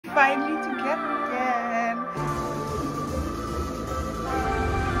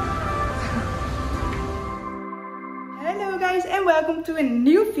guys and welcome to a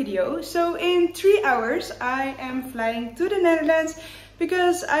new video. So in 3 hours I am flying to the Netherlands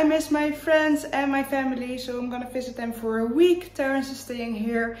because I miss my friends and my family, so I'm gonna visit them for a week. Terence is staying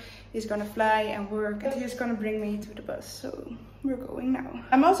here, he's gonna fly and work and he's gonna bring me to the bus, so we're going now.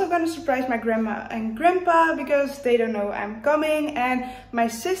 I'm also gonna surprise my grandma and grandpa because they don't know I'm coming, and my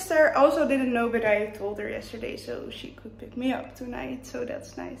sister also didn't know, but I told her yesterday so she could pick me up tonight, so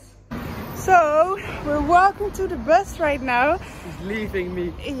that's nice. So we're walking to the bus right now. He's leaving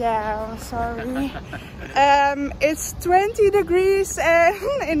me. Yeah, I'm sorry. It's 20 degrees and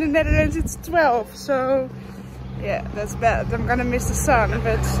in the Netherlands it's 12, so yeah, that's bad. I'm gonna miss the sun,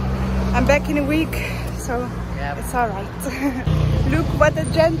 but I'm back in a week, so yep, it's all right. Look what a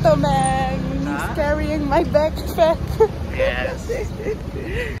gentleman! He's carrying my backpack. Yes.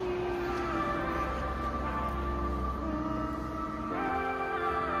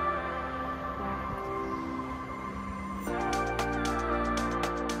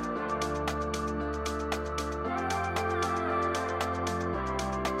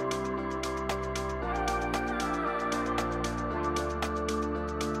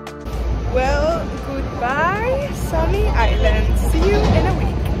 Well, goodbye, sunny island. See you in a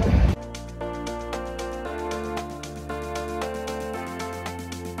week.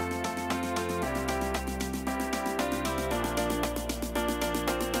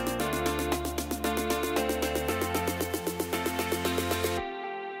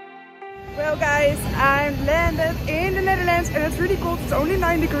 Well guys, I'm landed in the Netherlands and it's really cold. It's only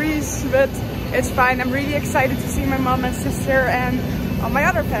 9 degrees, but it's fine. I'm really excited to see my mom and sister and all my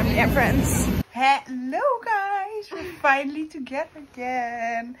other family and friends. Hello guys, we're finally together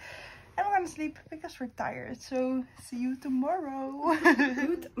again. And we're gonna sleep because we're tired, so see you tomorrow.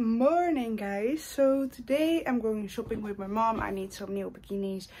 Good morning guys. So today I'm going shopping with my mom. I need some new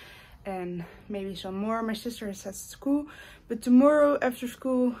bikinis and maybe some more. My sister is at school, but tomorrow after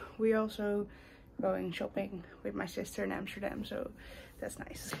school we also going shopping with my sister in Amsterdam, so that's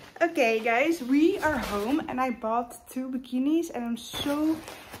nice. Okay guys, we are home and I bought 2 bikinis and I'm so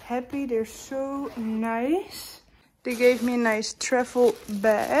happy. They're so nice. They gave me a nice travel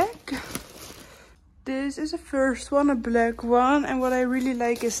bag. This is the first one, a black one, and what I really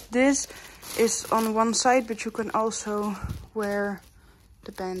like is this is on one side, but you can also wear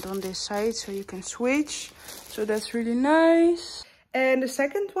the band on this side so you can switch, so that's really nice. And the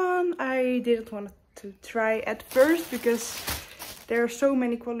second one I didn't want to try at first because there are so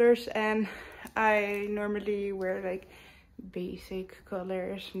many colors and I normally wear like basic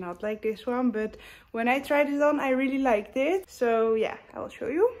colors, not like this one, but when I tried it on I really liked it, so yeah, I'll show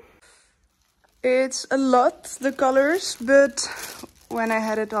you. It's a lot, the colors, but when I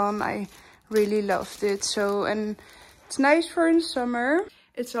had it on I really loved it. So, and it's nice for in summer.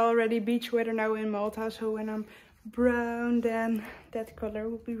 It's already beach weather now in Malta, so when I'm brown then that color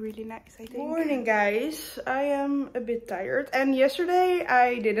will be really nice, I think. Morning guys, I am a bit tired and yesterday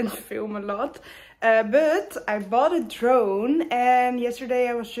I didn't film a lot, but I bought a drone and yesterday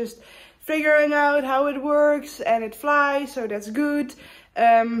I was just figuring out how it works and it flies, so that's good.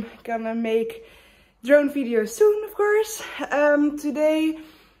 Gonna make drone videos soon, of course. Today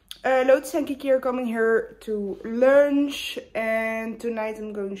Lotus and Kiki are coming here to lunch, and tonight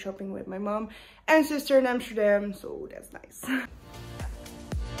I'm going shopping with my mom and sister in Amsterdam, so that's nice.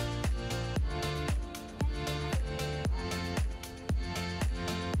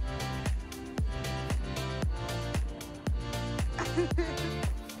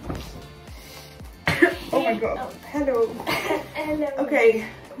 Oh my god, hello. Hello. Okay,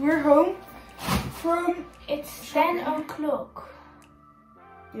 we're home from... It's 10 o'clock.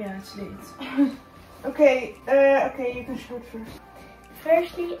 Yeah, it's late. Okay, okay, you can show it first.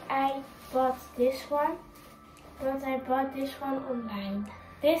 Firstly, I bought this one, but I bought this one online.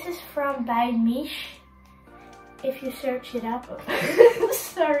 This is from By Mish. If you search it up,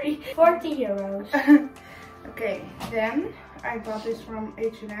 sorry, 40 euros. Okay, then I bought this from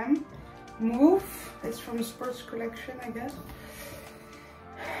H&M. Move. It's from the sports collection, I guess.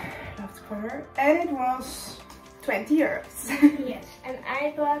 Love the color. And it was 20 euros. Yes, and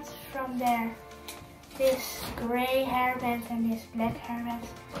I bought from there this grey hairband and this black hairband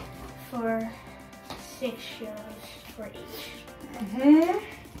for 6 euros for each.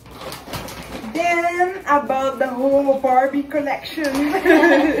 Then I bought the whole Barbie collection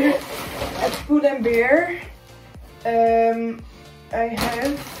at Pull & Bear. I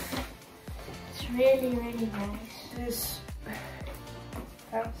have... It's really, really nice. This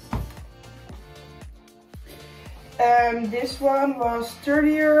this one was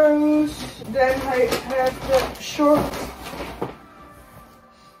 30 euros. Then I have the short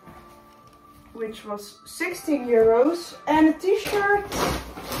which was 16 euros. And a t-shirt,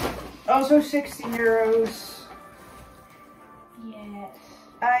 also 16 euros. Yes.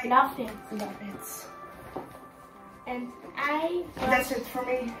 I love it. Love it. And I got... That's it for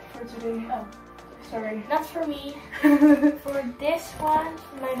me for today. Oh. Sorry. Not for me. For this one,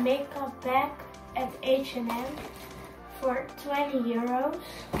 my makeup bag at H&M for 20 euros.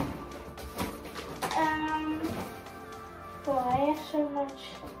 Well, I have so much.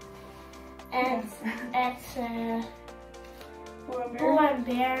 And at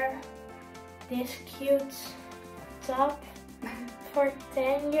Pull&Bear, this cute top for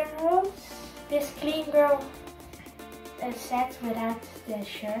 10 euros. This clean girl set without the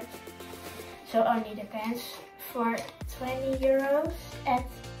shirt. So only the pants for 20 euros at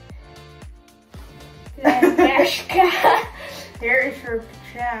Bershka. Here is your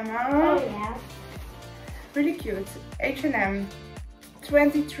pajama. Oh yeah. Really cute. H&M.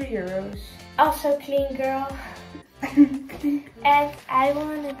 23 euros. Also clean girl. And I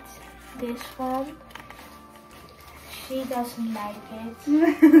wanted this one. She doesn't like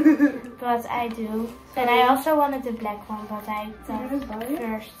it. But I do. And I also wanted the black one, but I thought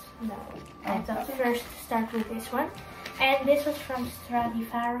first, no. I thought first to start with this one. And this was from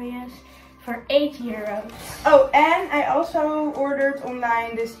Stradivarius for 8 euros. Oh, and I also ordered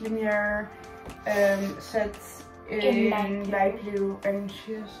online this linear set in light blue. And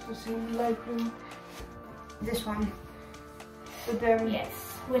she has the same light blue. This one. With them. Yes,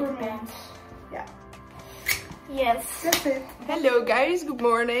 with pants. Yeah. Yes. That's it. Hello guys, good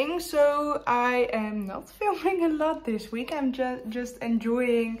morning. So I am not filming a lot this week. I'm just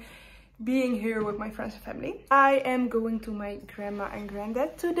enjoying being here with my friends and family. I am going to my grandma and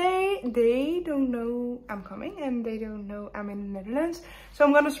granddad today. They don't know I'm coming and they don't know I'm in the Netherlands. So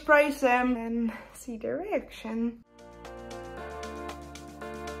I'm gonna surprise them and see their reaction.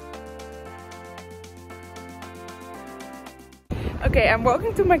 Okay, I'm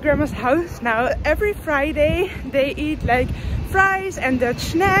walking to my grandma's house now. Every Friday they eat like fries and Dutch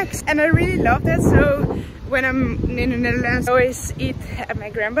snacks and I really love that. So when I'm in the Netherlands I always eat at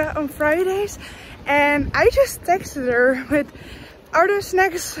my grandma on Fridays. And I just texted her with, are the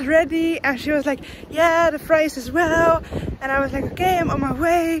snacks ready? And she was like, yeah, the fries as well. And I was like, okay, I'm on my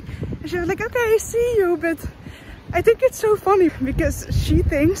way. And she was like, okay, see you. But I think it's so funny because she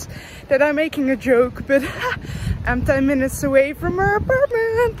thinks that I'm making a joke, but I'm 10 minutes away from her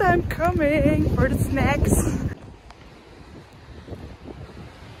apartment. I'm coming for the snacks.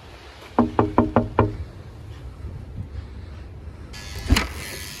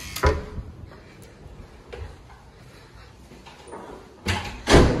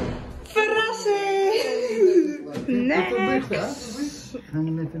 Verrassing! Next!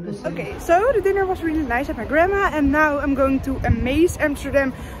 Okay, so the dinner was really nice at my grandma and now I'm going to Amaze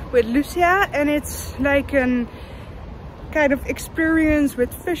Amsterdam with Lucia, and it's like an kind of experience with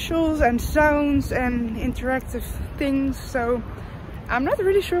visuals and sounds and interactive things. So I'm not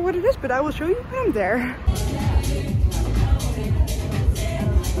really sure what it is, but I will show you when I'm there.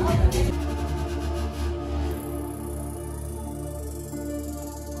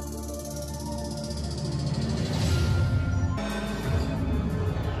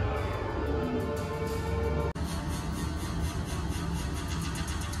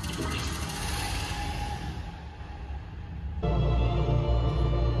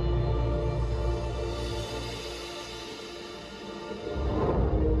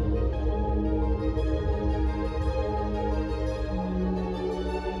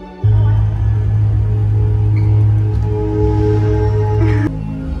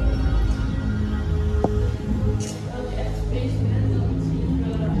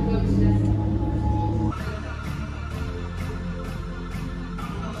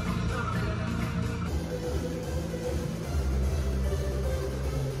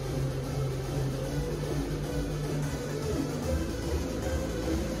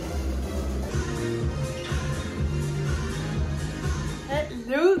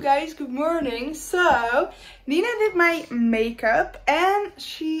 Hello guys, good morning. So Nina did my makeup and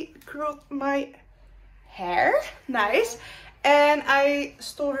she curled my hair, nice, and I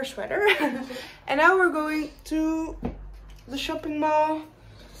stole her sweater. And now we're going to the shopping mall.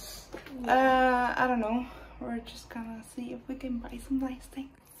 I don't know, we're just gonna see if we can buy some nice things.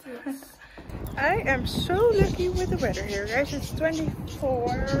 Yes. I am so lucky with the weather here, guys. It's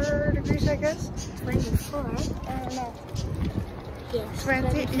 24 degrees, I guess. 24? I don't know. Yes.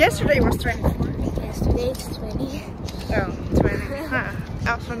 20. Yesterday was 24. Yesterday it's 20. Oh, 20. Huh.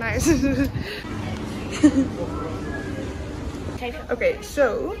 Also nice. Okay,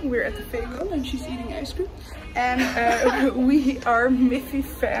 so we're at the vegan and she's eating ice cream. And we are Miffy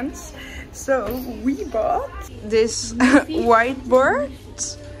fans. So we bought this whiteboard.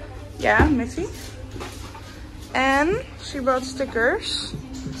 Yeah, Miffy. And she bought stickers.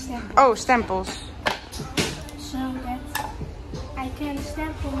 Oh, stemples. So that I can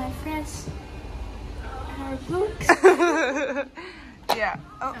stample my friends' books. Yeah.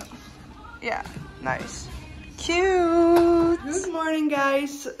 Oh. Yeah. Nice. Cute. Good morning,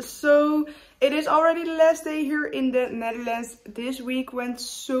 guys. So it is already the last day here in the Netherlands. This week went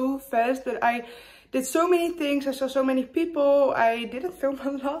so fast, but I did so many things. I saw so many people. I didn't film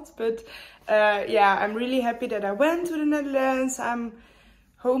a lot, but yeah, I'm really happy that I went to the Netherlands. I'm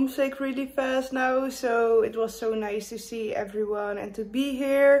homesick really fast now, so it was so nice to see everyone and to be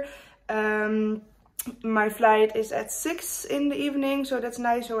here. My flight is at 6 in the evening, so that's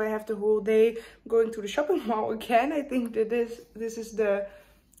nice. So I have the whole day going to the shopping mall again. I think that this is the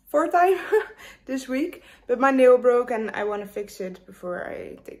 4th time this week, but my nail broke and I want to fix it before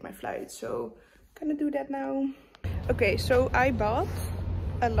I take my flight, so I'm gonna do that now. Okay, so I bought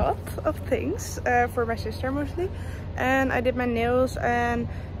a lot of things for my sister mostly, and I did my nails, and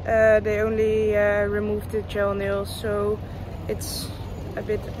they only removed the gel nails, so it's a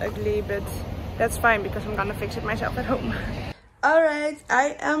bit ugly, but that's fine because I'm gonna fix it myself at home. Alright,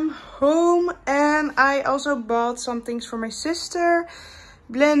 I am home and I also bought some things for my sister.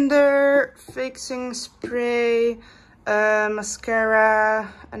 Blender, fixing spray,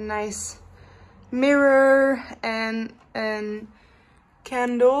 mascara, a nice mirror, and a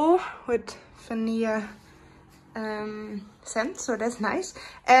candle with vanilla scent, so that's nice.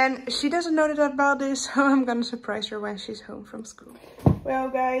 And she doesn't know that I bought this, so I'm gonna surprise her when she's home from school. Well,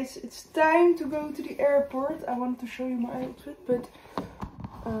 guys, it's time to go to the airport. I wanted to show you my outfit, but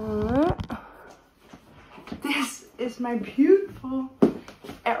this is my beautiful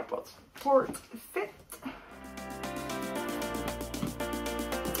airport fit.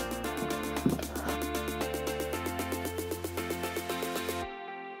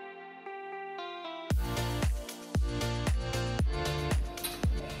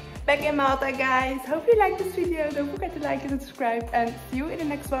 Back in Malta, guys. Hope you liked this video. Don't forget to like and subscribe, and see you in the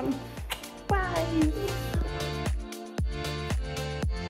next one. Bye.